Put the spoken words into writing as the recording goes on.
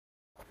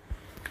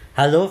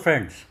Hello,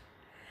 friends.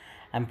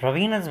 I'm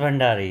Praveen S.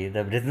 Bhandari,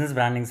 the business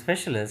branding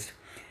specialist.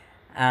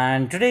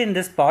 And today in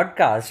this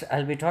podcast,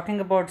 I'll be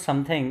talking about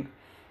something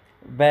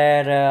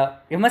where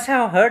you must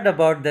have heard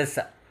about this.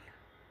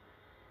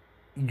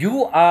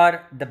 You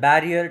are the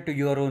barrier to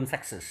your own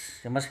success.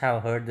 You must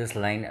have heard this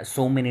line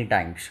so many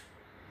times.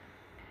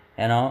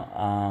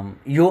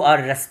 You are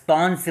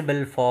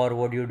responsible for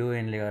what you do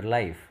in your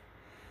life.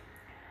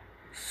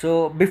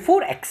 So,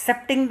 before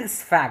accepting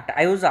this fact,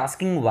 I was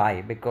asking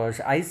why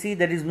because I see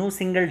there is no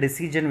single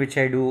decision which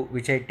I do,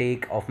 which I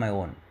take of my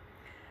own.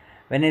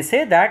 When I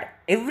say that,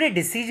 every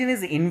decision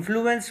is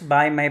influenced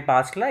by my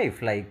past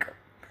life, like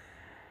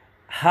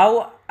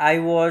how I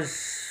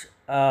was,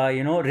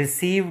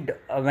 received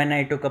when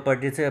I took a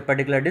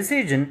particular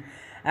decision,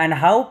 and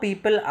how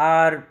people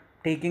are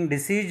taking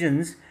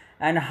decisions,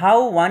 and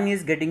how one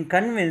is getting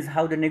convinced,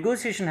 how the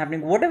negotiation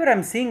happening, whatever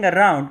I'm seeing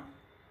around.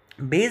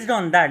 Based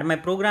on that, my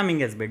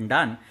programming has been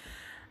done,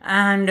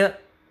 and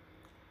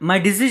my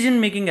decision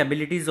making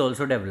abilities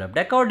also developed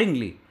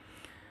accordingly.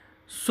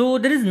 So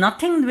there is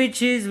nothing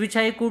which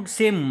I could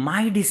say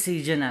my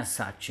decision as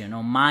such,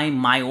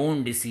 my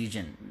own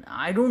decision.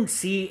 I don't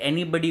see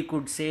anybody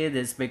could say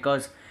this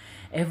because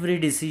every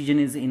decision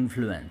is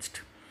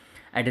influenced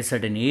at a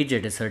certain age,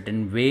 at a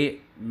certain way,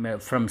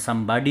 from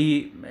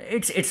somebody.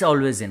 It's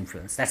always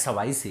influenced. That's how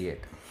I see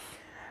it.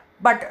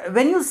 But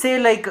when you say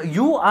like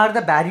you are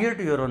the barrier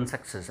to your own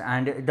success,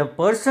 and the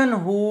person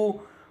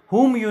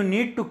whom you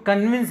need to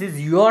convince is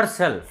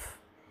yourself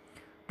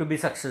to be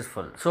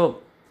successful.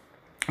 So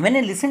when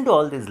I listened to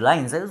all these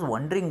lines, I was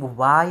wondering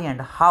why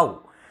and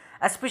how,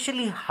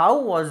 especially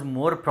how was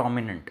more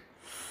prominent.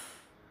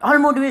 All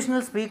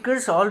motivational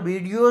speakers, all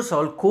videos,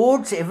 all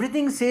quotes,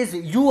 everything says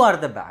you are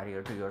the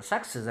barrier to your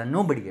success and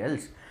nobody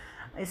else.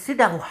 I said,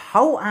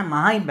 how am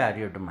I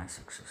barrier to my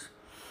success?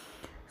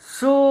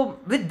 So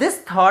with this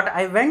thought,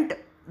 I went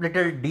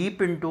little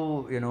deep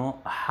into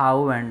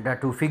how and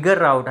to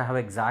figure out how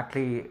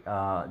exactly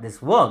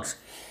this works.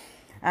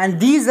 And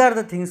these are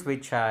the things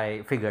which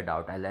I figured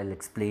out. I'll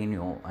explain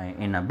you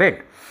in a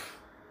bit.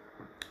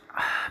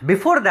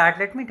 Before that,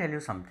 let me tell you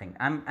something.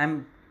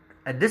 I'm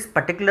this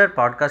particular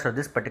podcast or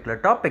this particular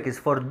topic is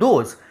for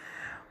those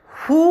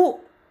who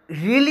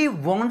really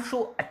want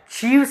to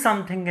achieve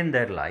something in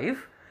their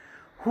life,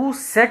 who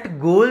set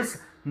goals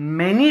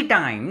many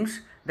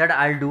times that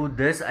I'll do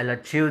this, I'll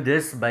achieve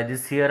this by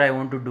this year, I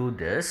want to do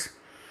this.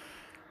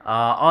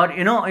 Or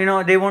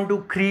they want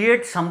to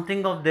create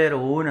something of their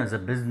own as a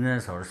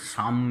business or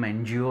some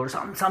NGO or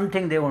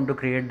something they want to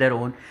create their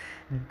own.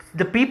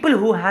 The people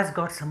who has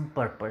got some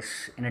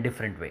purpose in a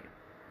different way.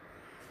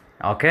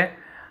 Okay,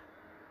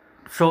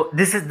 so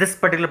this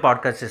particular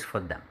podcast is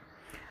for them.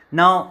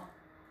 Now,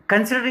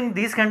 considering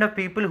these kind of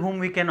people whom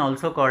we can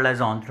also call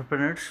as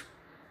entrepreneurs,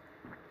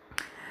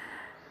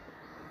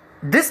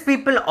 these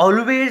people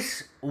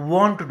always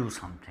want to do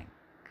something.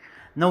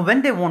 Now,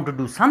 when they want to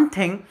do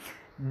something,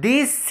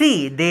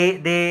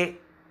 they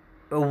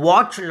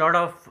watch a lot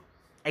of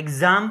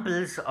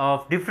examples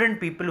of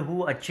different people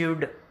who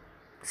achieved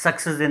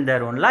success in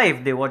their own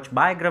life. They watch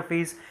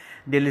biographies,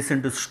 they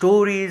listen to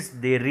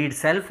stories, they read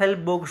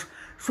self-help books.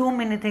 So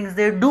many things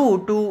they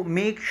do to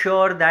make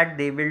sure that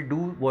they will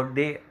do what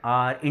they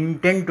are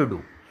intend to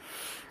do.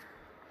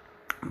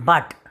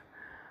 But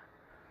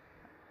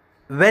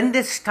when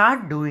they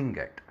start doing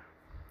it,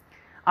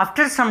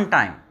 after some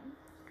time,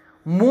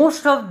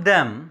 most of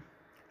them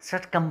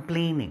start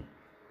complaining.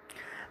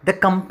 The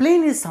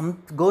complaint is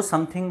goes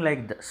something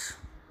like this.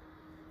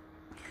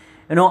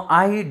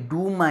 I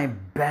do my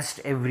best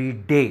every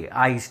day.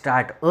 I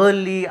start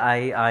early.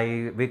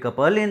 I wake up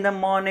early in the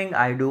morning.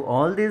 I do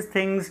all these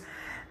things.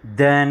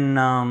 Then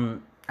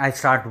I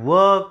start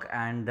work,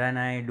 and then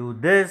I do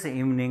this.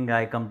 Evening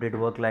I complete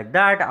work like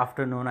that.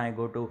 Afternoon I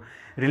go to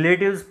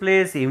relatives'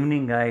 place.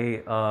 Evening I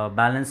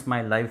balance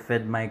my life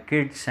with my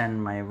kids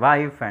and my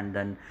wife, and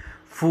then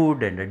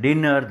food and a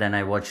dinner. Then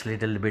I watch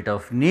little bit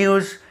of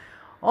news.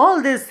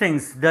 All these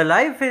things. The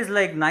life is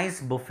like nice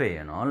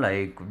buffet,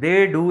 like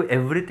they do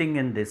everything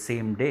in the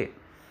same day.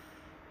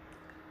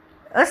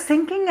 I was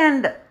thinking,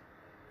 and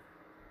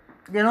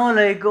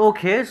like,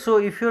 okay, so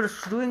if you're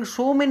doing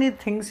so many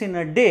things in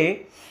a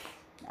day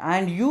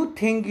and you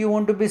think you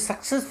want to be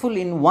successful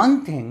in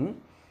one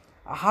thing,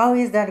 how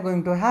is that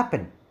going to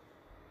happen?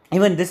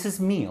 Even this is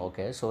me,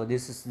 okay, so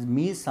this is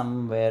me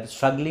somewhere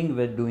struggling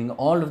with doing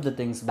all of the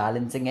things,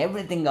 balancing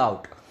everything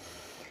out,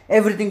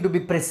 everything to be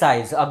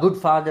precise, a good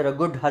father, a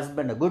good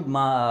husband, a good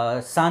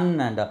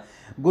son, and a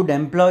good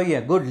employee,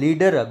 a good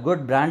leader, a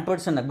good brand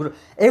person,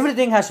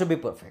 everything has to be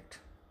perfect.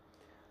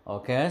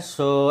 Okay,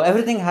 so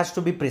everything has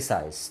to be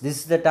precise. This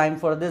is the time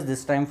for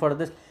this time for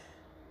this.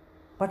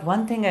 But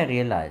one thing I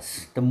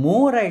realized, the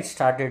more I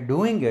started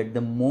doing it,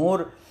 the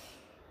more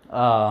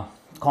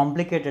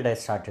complicated I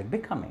started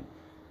becoming.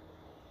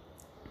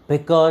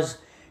 Because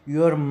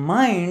your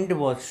mind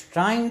was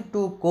trying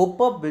to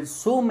cope up with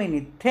so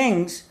many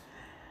things.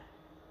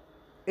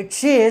 It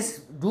says,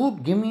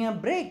 dude, give me a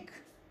break.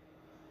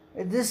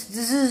 This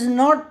is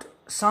not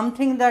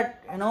something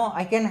that,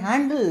 I can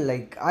handle.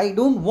 Like, I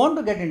don't want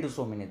to get into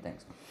so many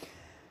things.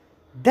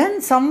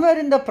 Then somewhere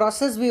in the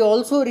process, we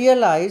also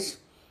realize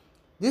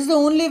this is the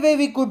only way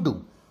we could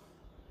do.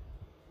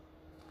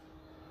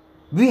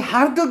 We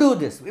have to do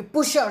this. We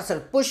push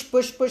ourselves, push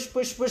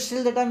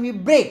till the time we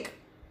break.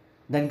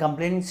 Then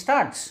complaining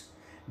starts.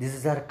 This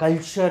is our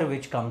culture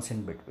which comes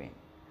in between.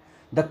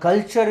 The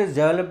culture is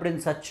developed in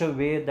such a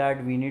way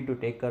that we need to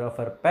take care of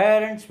our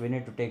parents, we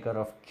need to take care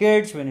of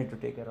kids, we need to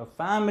take care of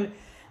family,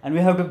 and we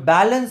have to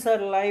balance our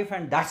life,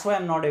 and that's why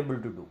I'm not able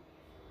to do.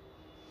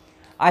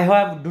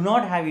 Do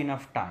not have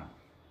enough time.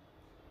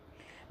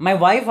 My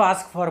wife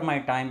asks for my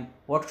time.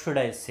 What should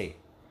I say?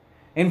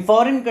 In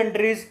foreign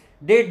countries,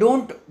 they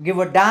don't give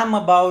a damn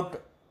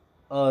about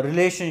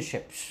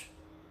relationships.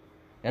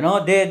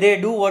 They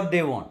do what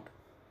they want.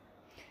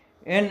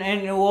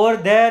 And over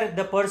there,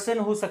 the person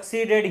who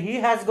succeeded, he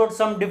has got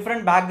some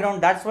different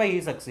background. That's why he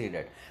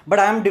succeeded. But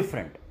I am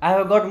different. I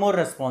have got more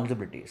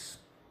responsibilities.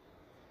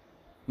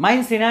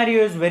 My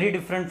scenario is very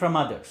different from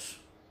others.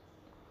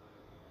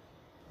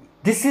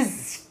 This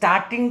is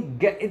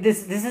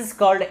this is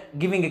called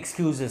giving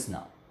excuses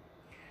now.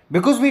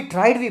 Because we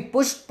tried, we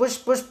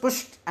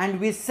pushed, and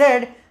we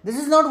said, this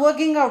is not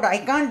working out. I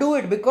can't do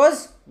it,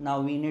 because now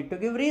we need to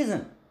give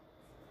reason.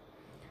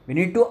 We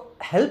need to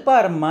help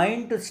our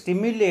mind to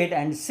stimulate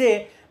and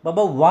say,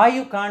 Baba, why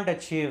you can't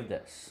achieve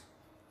this?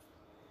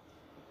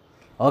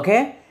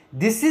 Okay?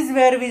 This is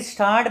where we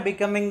start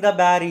becoming the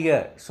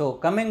barrier. So,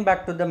 coming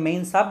back to the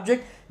main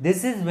subject,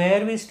 this is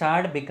where we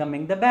start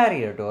becoming the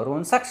barrier to our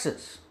own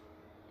success.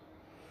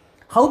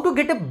 How to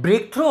get a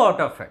breakthrough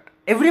out of it?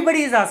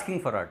 Everybody is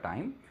asking for our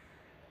time.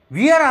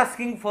 We are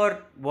asking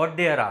for what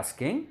they are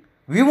asking.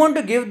 We want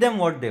to give them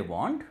what they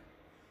want.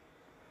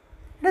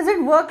 It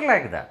doesn't work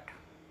like that.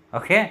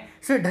 Okay?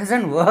 So it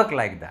doesn't work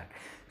like that.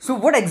 So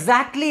what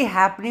exactly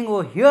happening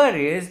over here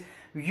is,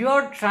 you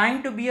are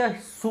trying to be a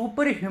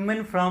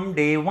superhuman from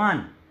day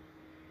one.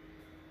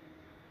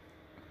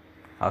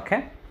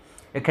 Okay?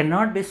 You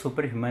cannot be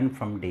superhuman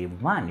from day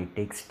one. It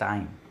takes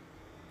time.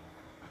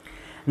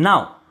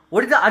 Now,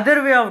 what is the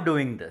other way of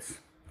doing this?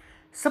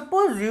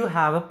 Suppose you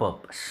have a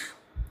purpose.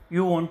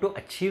 You want to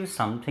achieve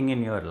something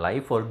in your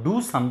life or do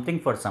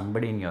something for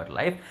somebody in your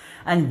life,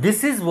 and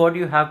this is what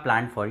you have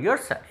planned for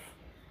yourself.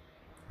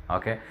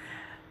 Okay.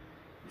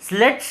 So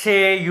let's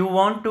say you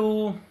want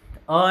to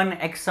earn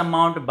X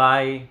amount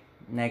by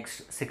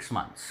next 6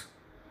 months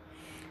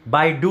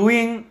by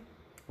doing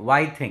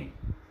Y thing.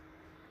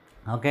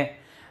 Okay.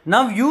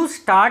 Now you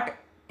start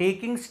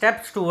taking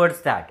steps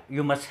towards that.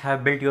 You must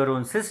have built your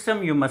own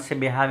system. You must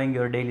be having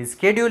your daily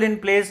schedule in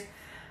place.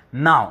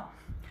 Now,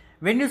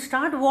 when you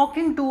start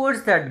walking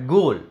towards that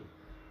goal,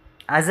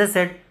 as I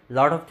said, a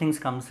lot of things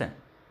comes in.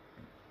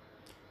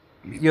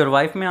 Your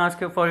wife may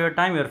ask you for your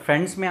time, your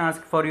friends may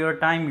ask for your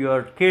time,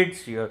 your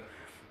kids, if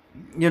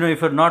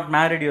you're not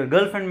married, your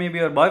girlfriend maybe,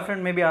 your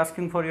boyfriend may be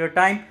asking for your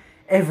time.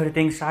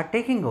 Everything start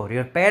taking over.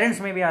 Your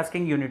parents may be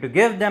asking, you need to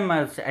give them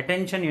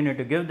attention, you need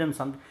to give them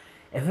something.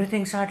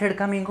 Everything started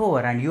coming over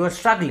and you are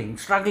struggling.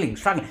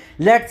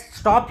 Let's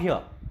stop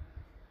here.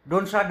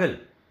 Don't struggle.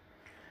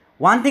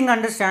 One thing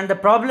understand, the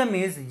problem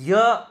is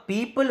your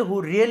people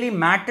who really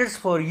matters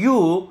for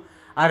you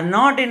are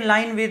not in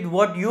line with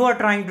what you are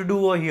trying to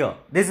do over here.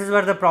 This is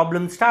where the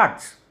problem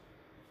starts.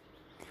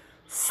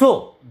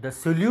 So, the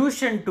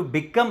solution to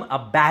become a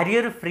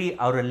barrier-free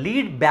or a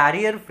lead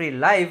barrier-free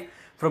life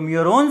from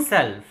your own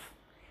self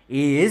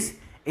is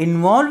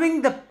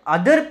involving the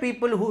other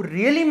people who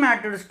really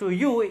matters to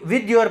you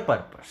with your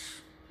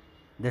purpose.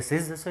 This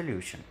is the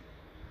solution.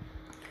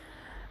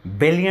 $1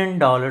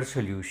 billion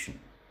solution.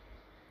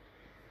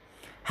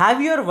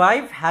 Have your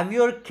wife, have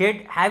your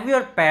kid, have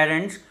your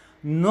parents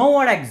know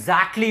what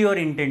exactly you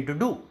intend to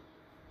do.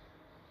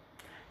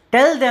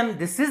 Tell them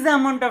this is the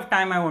amount of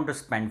time I want to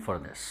spend for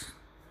this.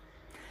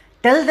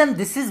 Tell them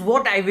this is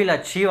what I will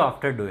achieve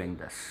after doing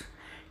this.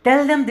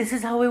 Tell them this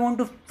is how I want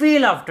to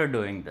feel after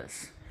doing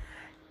this.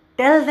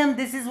 Tell them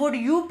this is what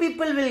you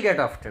people will get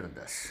after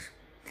this.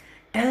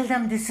 Tell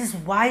them this is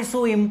why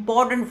so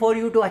important for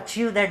you to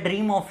achieve that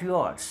dream of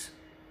yours.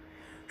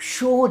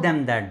 Show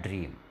them that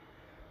dream.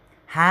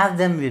 Have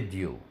them with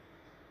you.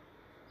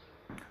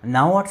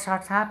 Now what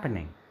starts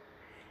happening?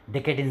 They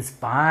get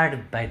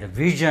inspired by the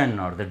vision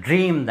or the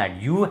dream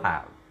that you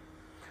have.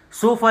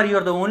 So far you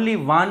are the only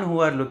one who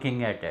are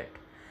looking at it.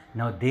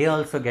 Now they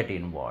also get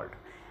involved.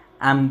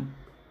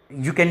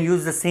 You can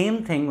use the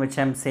same thing which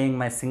I am saying,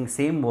 my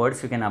same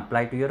words you can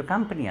apply to your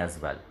company as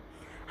well.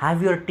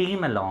 Have your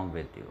team along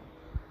with you.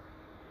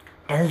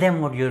 Tell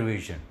them what your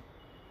vision.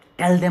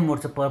 Tell them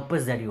what's the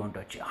purpose that you want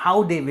to achieve,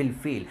 how they will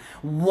feel,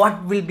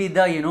 what will be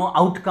the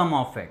outcome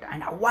of it,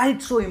 and why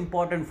it's so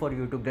important for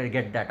you to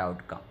get that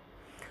outcome.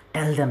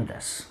 Tell them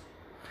this.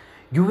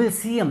 You will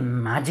see a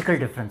magical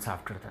difference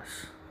after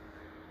this.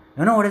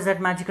 You know what is that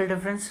magical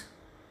difference?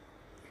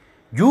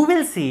 You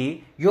will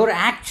see you're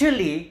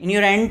actually in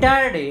your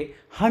entire day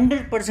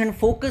 100%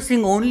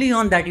 focusing only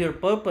on that your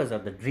purpose or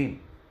the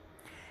dream.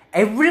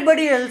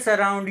 Everybody else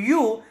around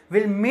you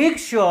will make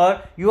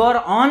sure you are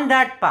on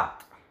that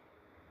path.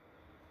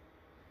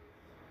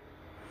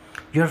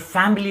 Your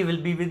family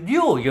will be with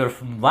you, your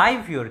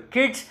wife, your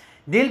kids,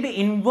 they'll be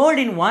involved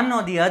in one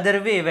or the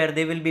other way, where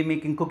they will be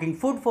making cooking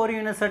food for you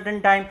in a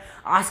certain time,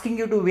 asking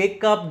you to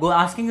wake up,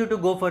 asking you to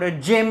go for a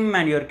gym,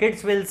 and your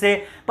kids will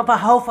say, Papa,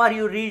 how far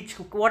you reach,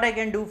 what I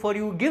can do for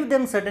you. Give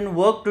them certain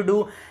work to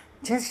do.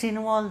 Just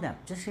involve them,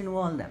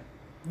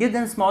 give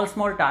them small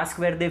tasks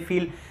where they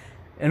feel,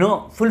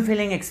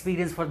 fulfilling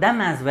experience for them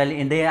as well,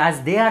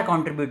 as they are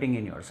contributing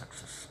in your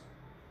success.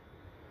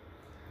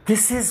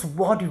 This is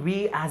what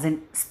we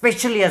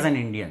especially as an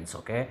Indians,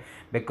 okay,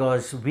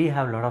 because we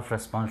have a lot of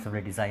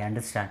responsibilities, I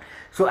understand.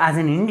 So as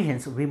an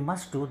Indians, we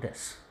must do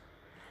this.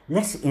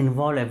 Let's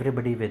involve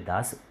everybody with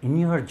us in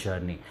your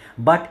journey.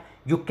 But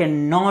you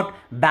cannot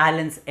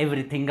balance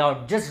everything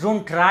out. Just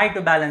don't try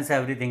to balance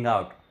everything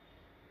out.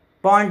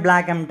 Point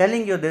blank, I'm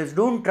telling you this,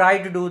 don't try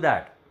to do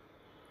that.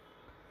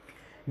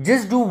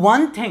 Just do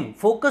one thing,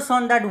 focus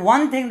on that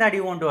one thing that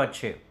you want to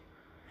achieve.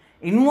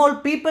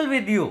 Involve people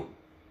with you.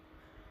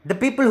 The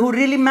people who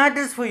really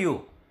matters for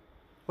you.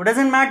 Who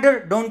doesn't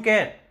matter, don't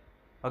care.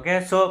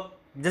 Okay, so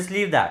just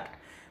leave that.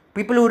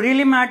 People who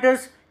really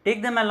matters,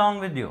 take them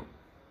along with you.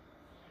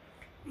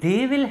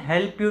 They will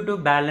help you to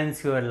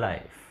balance your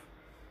life.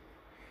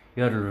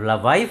 Your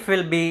wife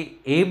will be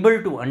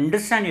able to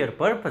understand your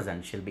purpose,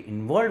 and she'll be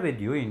involved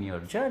with you in your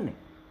journey.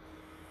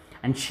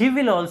 And she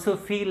will also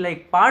feel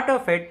like part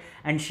of it,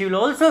 and she will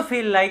also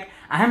feel like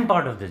I am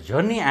part of the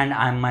journey,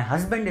 and my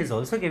husband is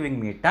also giving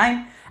me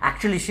time.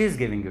 Actually, she is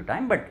giving you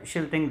time, but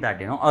she'll think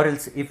that, or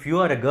else if you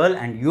are a girl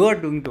and you are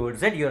doing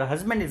towards it, your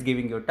husband is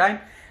giving you time,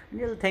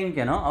 you'll think,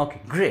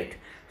 okay, great.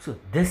 So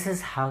this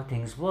is how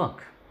things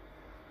work.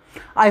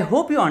 I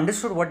hope you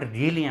understood what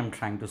really I'm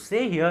trying to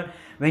say here.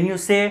 When you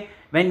say,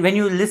 when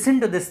you listen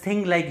to this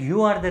thing like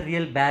you are the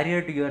real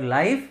barrier to your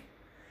life,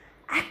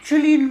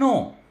 actually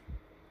no.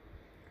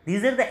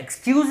 These are the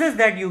excuses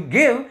that you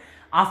give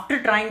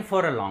after trying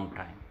for a long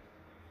time.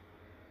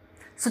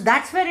 So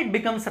that's where it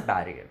becomes a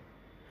barrier.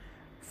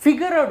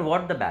 Figure out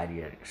what the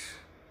barrier is.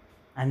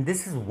 And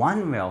this is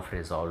one way of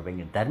resolving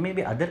it. There may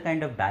be other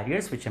kind of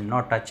barriers which I'm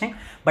not touching,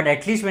 but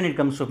at least when it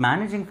comes to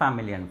managing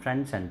family and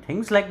friends and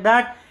things like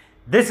that,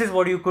 this is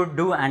what you could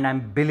do, and I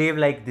believe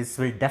like this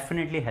will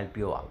definitely help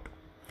you out.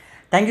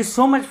 Thank you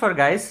so much for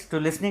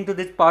listening to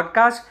this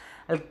podcast.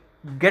 I'll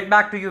get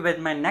back to you with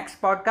my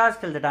next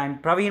podcast. Till the time,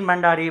 Praveen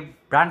Bhandari,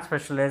 brand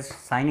specialist,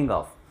 signing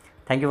off.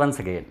 Thank you once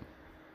again.